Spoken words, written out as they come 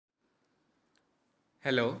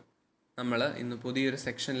Hello, നമ്മൾ ഇന്ന് പുതിയൊരു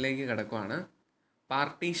സെക്ഷനിലേക്ക് കിടക്കുവാണ്.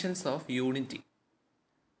 Partitions of unity.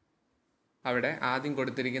 അവിടെ ആദ്യം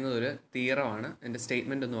കൊടുത്തിരിക്കുന്നത് ഒരു തിയറമാണ്. എൻ്റെ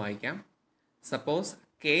സ്റ്റേറ്റ്മെൻ്റ് ഒന്ന് വായിക്കാം. Suppose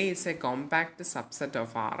K is A compact subset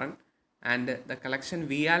of R N and the collection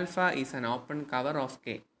V alpha is an open cover of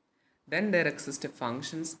K. Then there exist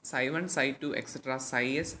functions psi1, psi2, etc. psi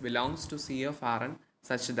s belongs to C of Rn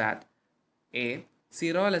such that a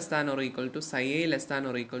 0 less than or equal to psi a less than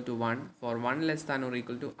or equal to 1 for 1 less than or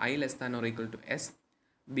equal to I less than or equal to s.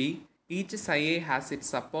 B. Each psi a has its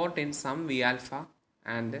support in some V alpha.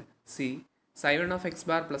 And C. Psi1 of x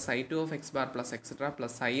bar plus psi2 of x bar plus etc.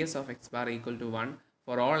 plus psi s of x bar equal to 1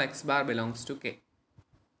 for all x bar belongs to K.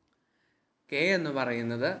 K എന്ന്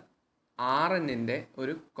പറയുന്നത് R എന്നിൻ്റെ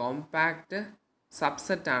ഒരു compact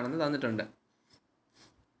subset ആണെന്ന് തന്നിട്ടുണ്ട്.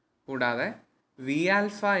 കൂടാതെ V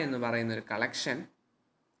alpha എന്ന് പറയുന്ന ഒരു കളക്ഷൻ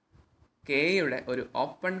കെയുടെ ഒരു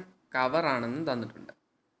ഓപ്പൺ കവർ ആണെന്ന് തന്നിട്ടുണ്ട്.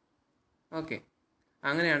 ഓക്കെ,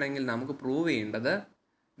 അങ്ങനെയാണെങ്കിൽ നമുക്ക് പ്രൂവ് ചെയ്യേണ്ടത്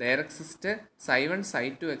there exist psi1,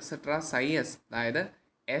 psi2, etc. psi s, അതായത്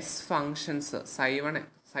എസ് ഫങ്ഷൻസ്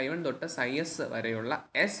psi1 തൊട്ട് psi s വരെയുള്ള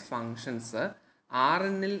എസ് ഫങ്ഷൻസ് ആർ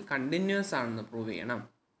എന്നിൽ കണ്ടിന്യൂസ് ആണെന്ന് പ്രൂവ് ചെയ്യണം.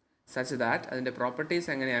 സച്ച് ദാറ്റ് അതിൻ്റെ പ്രോപ്പർട്ടീസ്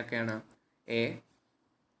എങ്ങനെയൊക്കെയാണ്? A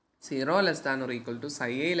 0 less than or equal to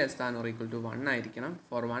psi a less than or equal to 1 ആയിരിക്കണം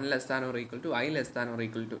four 1 less than or equal to I less than or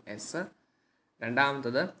equal to S.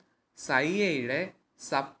 രണ്ടാമത്തത് psi aയുടെ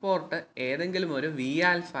support ഏതെങ്കിലും ഒരു V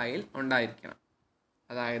ആൽഫയിൽ ഉണ്ടായിരിക്കണം.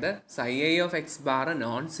 അതായത് psi a of X bar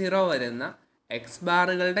non zero വരുന്ന X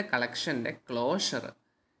ബാറുകളുടെ കളക്ഷൻ്റെ closure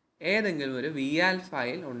ഏതെങ്കിലും ഒരു V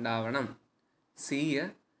ആൽഫയിൽ ഉണ്ടാവണം. C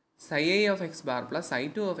psi a of x bar plus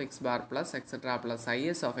psi2 of x bar plus etc. plus psi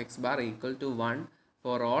s of x bar equal to 1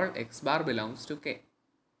 for all x bar belongs to K.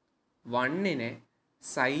 1നെ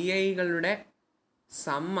psi ഐകളുടെ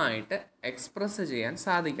സമ്മായിട്ട് express ചെയ്യാൻ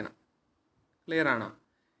സാധിക്കണം. Clear ആണോ?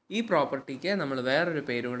 ഈ പ്രോപ്പർട്ടിക്ക് നമ്മൾ വേറൊരു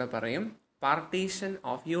പേരുകൂടെ പറയും, partition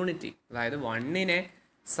of unity. അതായത് 1നെ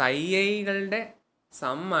psi ഐകളുടെ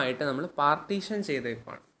സമ്മായിട്ട് നമ്മൾ partition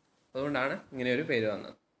ചെയ്തേക്കുവാണ്. അതുകൊണ്ടാണ് ഇങ്ങനെ ഒരു പേര്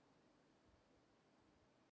വന്നത്.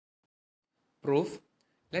 Proof: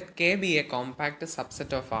 let K be a compact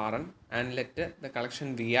subset of Rn and let the collection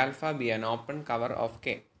V alpha be an open cover of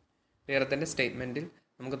K. Theoretical statementil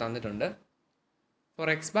നമുക്ക് തന്നിട്ടുണ്ട്. For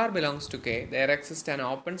x bar belongs to K, there exists an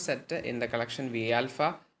open set in the collection V alpha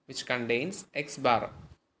which contains x bar.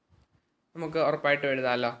 നമുക്ക് ഉറപ്പായിട്ട്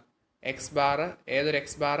എഴുതാമല്ലോ, X bar ഏതൊരു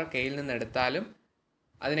X bar കെയിൽ നിന്ന് എടുത്താലും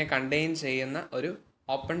അതിനെ contain ചെയ്യുന്ന ഒരു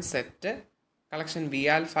open set collection V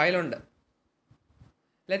ആൽഫയിലുണ്ട്.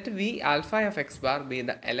 Let V alpha of x bar be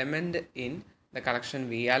the element in the collection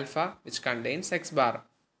V alpha which contains x bar.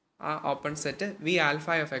 ആ open set V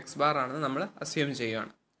alpha of x bar ആണെന്ന് നമ്മൾ assume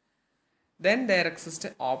ചെയ്യുകയാണ്. Then there exist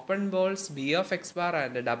open balls B of x bar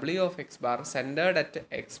and W of x bar centered at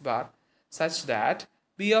x bar such that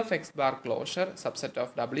B of x bar closure subset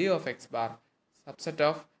of W of x bar subset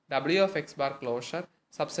of W of x bar closure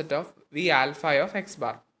subset of V alpha of x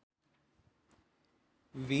bar.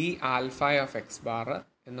 V alpha of x bar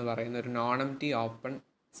എന്ന് പറയുന്ന ഒരു non empty open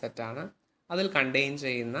സെറ്റാണ്. അതിൽ contain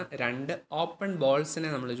ചെയ്യുന്ന രണ്ട് open ബോൾസിനെ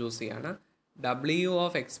നമ്മൾ choose ചെയ്യാണ്. W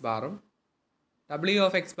of X ബാറും W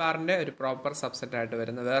of X ബാറിൻ്റെ ഒരു പ്രോപ്പർ സബ്സെറ്റായിട്ട്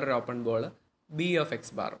വരുന്ന വേറൊരു open ball B of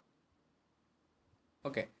X ബാറും.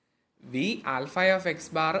 Okay, V alpha of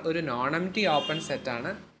X bar ഒരു നോൺ എംപ്റ്റി ഓപ്പൺ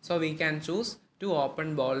സെറ്റാണ്. So we can choose to open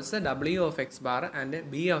balls W of X bar and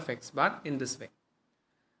B of X bar in this way.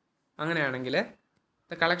 അങ്ങനെയാണെങ്കിൽ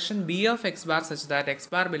the collection B of x bar such that x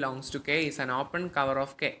bar belongs to K is an open cover of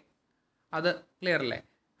K. അത് clear അല്ലേ?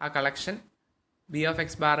 ആ collection B of x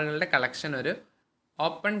ബാറുകളുടെ collection ഒരു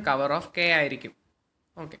open cover of K ആയിരിക്കും.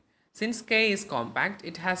 Okay, since K is compact,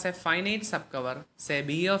 it has a finite subcover, say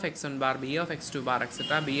B of x1 bar, B of x2 bar,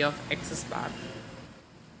 etc. B of xs bar.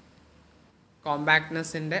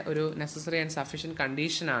 കോമ്പാക്ട്നെസ്സിൻ്റെ ഒരു necessary and sufficient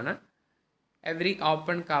കണ്ടീഷനാണ് every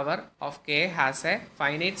open cover of K has A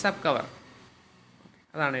finite sub cover.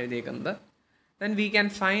 അതാണ് എഴുതിയിരിക്കുന്നത്. Then we can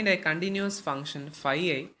find a continuous function phi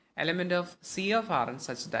a element of C of Rn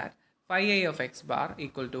such that phi a of x bar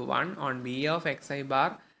equal to 1 on B of xi bar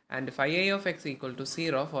and phi a of x equal to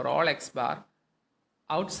 0 for all x bar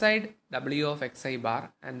outside W of xi bar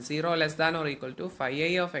and 0 less than or equal to phi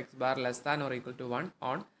a of x bar less than or equal to 1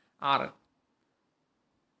 on Rn.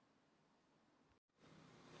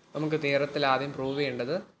 നമുക്ക് തിയറത്തിൽ ആദ്യം prove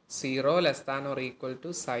ചെയ്യേണ്ടത് 0 less than or equal to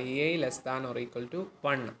psi a less than or equal to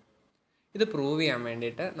 1. ഇത് prove ചെയ്യാൻ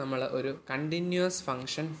വേണ്ടിയിട്ട് നമ്മൾ ഒരു continuous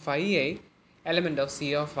function phi a element of C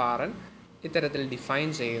of Rn ഇത്തരത്തിൽ define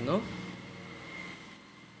ചെയ്യുന്നു.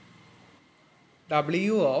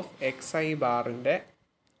 W ഓഫ് xi ബാറിൻ്റെ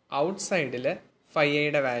ഔട്ട്സൈഡിൽ phi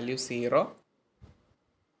യുടെ value 0,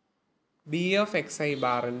 B of X I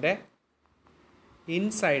ബാറിൻ്റെ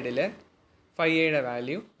ഇൻസൈഡിൽ phi എയുടെ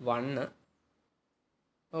value 1.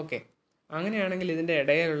 Okay, അങ്ങനെയാണെങ്കിൽ ഇതിൻ്റെ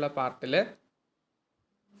ഇടയിലുള്ള പാർട്ടിൽ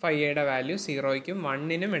ഫൈ എയുടെ വാല്യൂ 0യ്ക്കും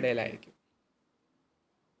 1നും ഇടയിലായിരിക്കും.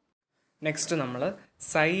 നെക്സ്റ്റ് നമ്മൾ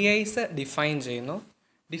psi i's ഡിഫൈൻ ചെയ്യുന്നു.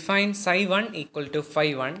 Define psi 1 equal to phi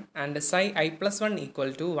 1 and psi I plus 1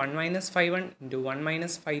 equal to 1 minus phi 1 into 1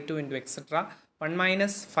 minus phi 2 into etc. 1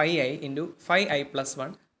 minus phi I into phi I plus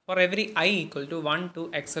 1 for every I equal to 1 to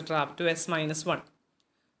etc. up to s minus 1.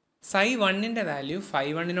 psi 1ൻ്റെ value phi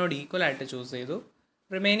 1നോട് equal ആയിട്ട് choose ചെയ്തു.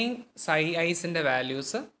 Remaining psi i's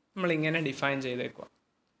values നമ്മളിങ്ങനെ define ചെയ്തേക്കുക.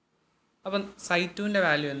 അപ്പം psi 2ൻ്റെ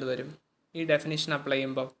value എന്ത് വരും? ഈ definition apply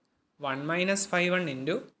ചെയ്യുമ്പോൾ 1 minus phi 1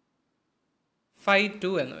 into phi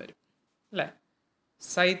 2 എന്ന് വരും അല്ലേ.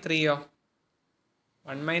 psi 3യോ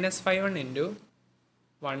 1 minus phi 1 into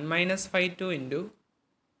 1 minus phi 2 into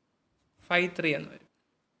phi 3 എന്ന് വരും,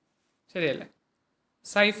 ശരിയല്ലേ.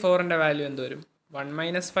 psi 4ൻ്റെ വാല്യൂ എന്ത് വരും? 1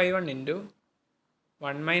 minus phi 1 into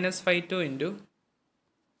 1 minus phi 2 into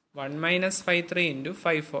 1 minus phi 3 into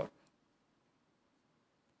phi 4.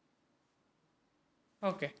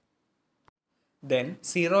 Okay, then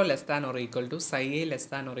 0 less than or equal to psi a less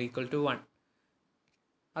than or equal to 1.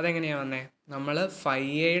 അതെങ്ങനെയാണ് വന്നേ? നമ്മൾ phi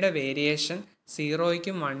എയുടെ variation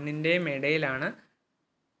 0യ്ക്കും 1ൻ്റെയും ഇടയിലാണ്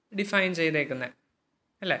ഡിഫൈൻ ചെയ്തേക്കുന്നത്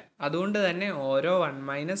അല്ലേ. അതുകൊണ്ട് തന്നെ ഓരോ 1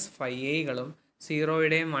 മൈനസ് phi എകളും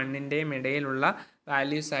 0യുടെയും 1ൻ്റെയും ഇടയിലുള്ള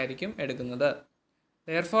വാല്യൂസ് ആയിരിക്കും എടുക്കുന്നത്.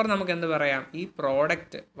 Therefore നമുക്ക് എന്ത് പറയാം? ഈ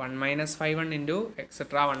product 1 minus phi 1 into etc.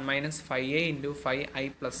 1 minus phi a into phi I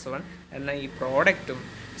plus 1 എന്ന ഈ പ്രോഡക്റ്റും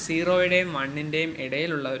 0യുടെയും 1ൻ്റെയും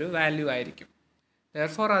ഇടയിലുള്ള ഒരു വാല്യൂ ആയിരിക്കും.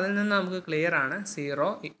 Therefore അതിൽ നിന്ന് നമുക്ക് ക്ലിയർ ആണ് 0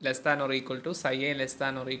 less than or equal to psi a less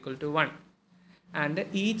than or equal to 1 and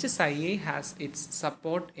each psi a has its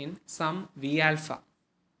support in some v alpha.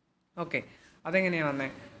 Okay, അതെങ്ങനെയാണ് വന്നേ?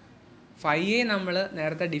 phi a നമ്മൾ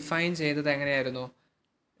നേരത്തെ ഡിഫൈൻ ചെയ്തത് എങ്ങനെയായിരുന്നു?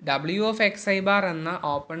 W of X I bar എന്ന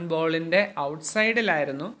open ബോളിൻ്റെ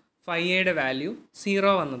ഔട്ട്സൈഡിലായിരുന്നു phi എയുടെ value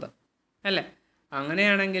 0 വന്നത് അല്ലേ.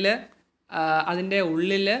 അങ്ങനെയാണെങ്കിൽ അതിൻ്റെ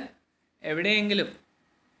ഉള്ളിൽ എവിടെയെങ്കിലും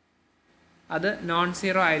അത് നോൺ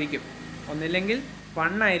സീറോ ആയിരിക്കും. ഒന്നില്ലെങ്കിൽ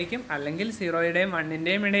 1 ആയിരിക്കും, അല്ലെങ്കിൽ 0യുടെയും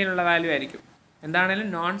 1ൻ്റെയും ഇടയിലുള്ള വാല്യൂ ആയിരിക്കും. എന്താണേലും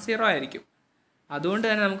നോൺ സീറോ ആയിരിക്കും. അതുകൊണ്ട്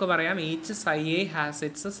തന്നെ നമുക്ക് പറയാം each psi a has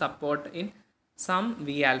it's support in some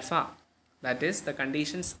v alpha. That is the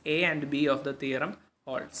conditions a and b of the theorem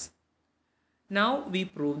holds. Now we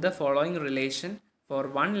prove the following relation for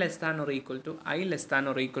 1 less than or equal to I less than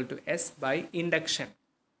or equal to s by induction.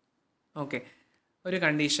 Okay, ഒരു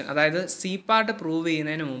condition, അതായത് C part prove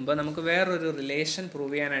ചെയ്യുന്നതിന് മുമ്പ് നമുക്ക് വേറൊരു relation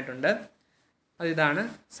prove ചെയ്യാനായിട്ടുണ്ട്. അതിതാണ്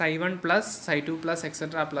psi 1 plus psi 2 plus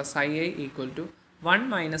etc. plus psi a equal to 1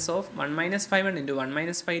 minus of 1 minus phi 1 into 1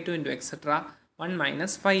 minus phi 2 into etc. 1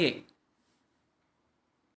 minus phi a.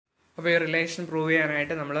 അപ്പോൾ ഈ relation prove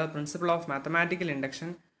ചെയ്യാനായിട്ട് നമ്മൾ principle of mathematical induction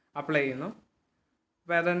apply ചെയ്യുന്നു.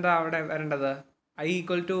 അപ്പോൾ അതെന്താ അവിടെ വരേണ്ടത്? I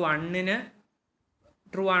equal to 1ന്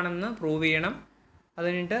true ആണെന്ന് പ്രൂവ് ചെയ്യണം. അത്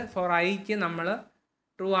കഴിഞ്ഞിട്ട് ഫോർ ഐക്ക് നമ്മൾ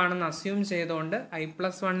ട്രൂ ആണെന്ന് അസ്യൂം ചെയ്തുകൊണ്ട് I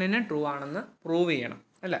plus 1ന് ട്രൂ ആണെന്ന് പ്രൂവ് ചെയ്യണം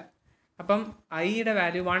അല്ലേ. അപ്പം ഐയുടെ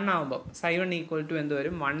വാല്യൂ 1 ആകുമ്പോൾ psi 1 ഈക്വൽ ടു എന്ത്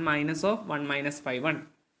വരും? 1 മൈനസ് ഓഫ് 1 മൈനസ് phi 1.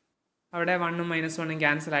 അവിടെ 1ഉം മൈനസ് 1ഉം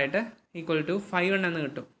ക്യാൻസൽ ആയിട്ട് ഈക്വൽ ടു phi 1 എന്ന്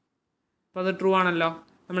കിട്ടും. അപ്പോൾ അത് ട്രൂ ആണല്ലോ.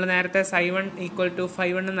 നമ്മൾ നേരത്തെ psi 1 equal to phi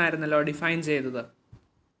 1 എന്നായിരുന്നല്ലോ define ചെയ്തത്.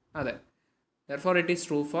 അതെ, therefore it is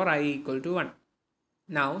true for I equal to 1.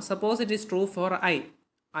 Now suppose it is true for I.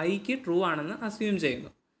 ഐക്ക് ട്രൂ ആണെന്ന് അസ്യൂം ചെയ്യുന്നു.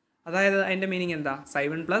 അതായത് അതിൻ്റെ മീനിങ് എന്താ? psi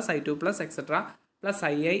 1 plus psi 2 plus etc. plus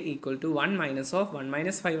psi I equal to 1 minus of 1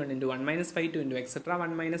 minus phi 1 into 1 minus phi 2 into etc.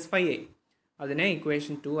 1 minus phi I. അതിനെ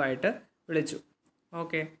equation 2 ആയിട്ട് വിളിച്ചു.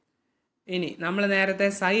 Okay, ഇനി നമ്മൾ നേരത്തെ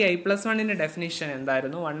psi I plus 1ൻ്റെ ഡെഫിനിഷൻ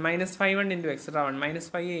എന്തായിരുന്നു? 1 minus phi 1 into etc. 1 minus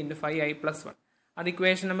phi A into phi I plus 1. അത്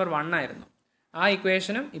equation number 1 ആയിരുന്നു. ആ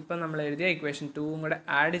ഇക്വേഷനും ഇപ്പം നമ്മൾ എഴുതിയ ഇക്വേഷൻ 2ഉം കൂടെ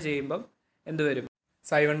ആഡ് ചെയ്യുമ്പം എന്ത് വരും?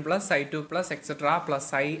 psi 1 plus psi 2 plus etc. plus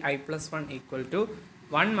psi I plus 1 equal to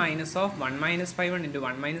 1 minus of 1 minus phi 1 into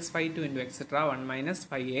 1 minus phi 2 into etc. 1 minus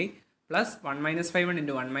phi A plus 1 minus phi 1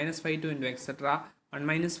 into 1 minus phi 2 into etc. 1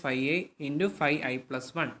 minus phi A into phi I plus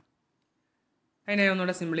 1. അതിനെ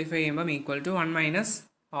ഒന്നുകൂടെ simplify ചെയ്യുമ്പം equal to 1 minus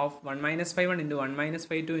of 1 minus phi 1 into 1 minus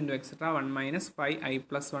phi 2 into etc. 1 minus phi I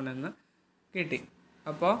plus 1 എന്ന് കിട്ടി.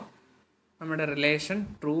 അപ്പോൾ നമ്മുടെ relation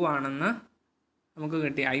true ആണെന്ന് നമുക്ക്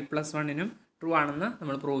കിട്ടി. I plus 1നും ട്രൂ ആണെന്ന്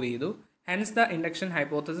നമ്മൾ പ്രൂവ് ചെയ്തു. Hence the induction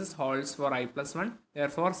hypothesis holds four I plus 1.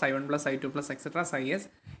 therefore psi 1 plus psi 2 plus etc. psi s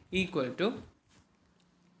equal to,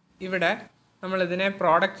 ഇവിടെ നമ്മളിതിനെ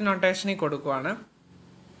പ്രോഡക്റ്റ് നൊട്ടേഷനിൽ കൊടുക്കുവാണ്.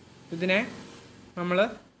 ഇതിനെ നമ്മൾ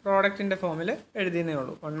പ്രോഡക്റ്റിൻ്റെ ഫോമിൽ എഴുതിയേ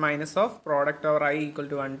ഉള്ളൂ. 1 minus of product over I equal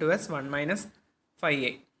to 1 to s 1 minus phi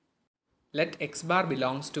A. let x bar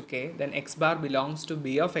belongs to K, then x bar belongs to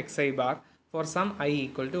B of xi bar for some I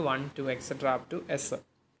equal to 1, 2, etc. up to S.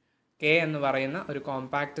 K എന്ന് പറയുന്ന ഒരു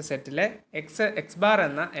compact സെറ്റിലെ X bar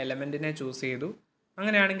എന്ന എലമെൻറ്റിനെ choose ചെയ്തു.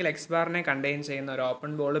 അങ്ങനെയാണെങ്കിൽ X ബാറിനെ contain ചെയ്യുന്ന ഒരു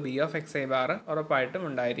open ball B of X I bar ഉറപ്പായിട്ടും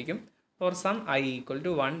ഉണ്ടായിരിക്കും for some I equal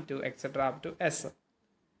to 1, 2, etc. up to S.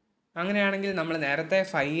 അങ്ങനെയാണെങ്കിൽ നമ്മൾ നേരത്തെ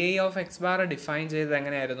phi I of X bar define ചെയ്തത്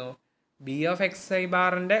എങ്ങനെയായിരുന്നു? ബി ഓഫ് എക്സ് ഐ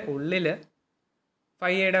ബാറിൻ്റെ ഉള്ളിൽ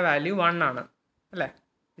ഫൈ ഐയുടെ വാല്യൂ 1 ആണ് അല്ലേ?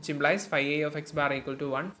 which implies phi I of x bar equal to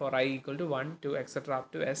 1 for I equal to 1, 2, etc. up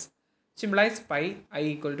to S, which implies pi I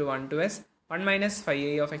equal to 1 to S, 1 minus phi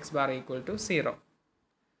I of x bar equal to 0.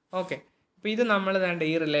 Okay, അപ്പോൾ ഇത് നമ്മൾ വേണ്ട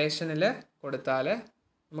ഈ റിലേഷനിൽ കൊടുത്താൽ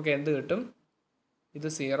നമുക്ക് എന്ത് കിട്ടും? ഇത്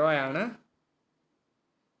 0 ആണ്.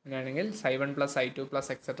 അങ്ങനെയാണെങ്കിൽ psi1 plus i2 plus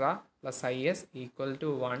etc. plus is equal to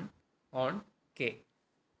 1 on K.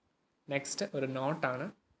 Next ഒരു നോട്ടാണ്.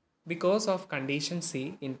 Because of condition C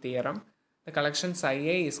in theorem, the collection psi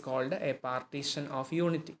A is called a partition of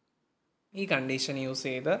unity. ഈ കണ്ടീഷൻ യൂസ്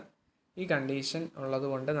ചെയ്ത് ഈ കണ്ടീഷൻ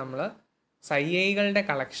ഉള്ളതുകൊണ്ട് നമ്മൾ psi Aകളുടെ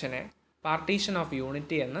കളക്ഷനെ partition of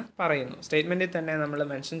unity എന്ന് പറയുന്നു. സ്റ്റേറ്റ്മെൻറ്റിൽ തന്നെ നമ്മൾ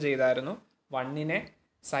മെൻഷൻ ചെയ്തായിരുന്നു 1നെ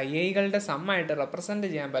psi Aകളുടെ സമ്മായിട്ട് റെപ്രസെൻറ്റ്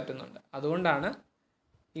ചെയ്യാൻ പറ്റുന്നുണ്ട്. അതുകൊണ്ടാണ്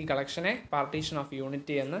ഈ കളക്ഷനെ പാർട്ടീഷൻ ഓഫ്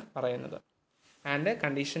യൂണിറ്റി എന്ന് പറയുന്നത്. And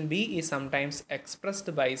condition B is sometimes expressed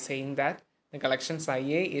by saying that the collection psi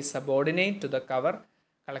A is subordinate to the cover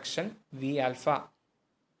collection V alpha.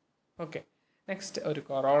 Okay, next ഒരു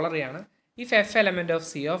corollary ആണ്. If f element of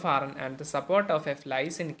C of Rn and the support of f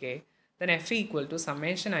lies in K, then f equal to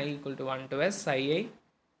summation I equal to 1 to S psi I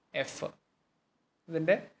f.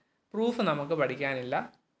 ഇതിൻ്റെ proof നമുക്ക് പഠിക്കാനില്ല.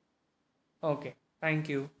 Okay,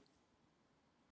 thank you.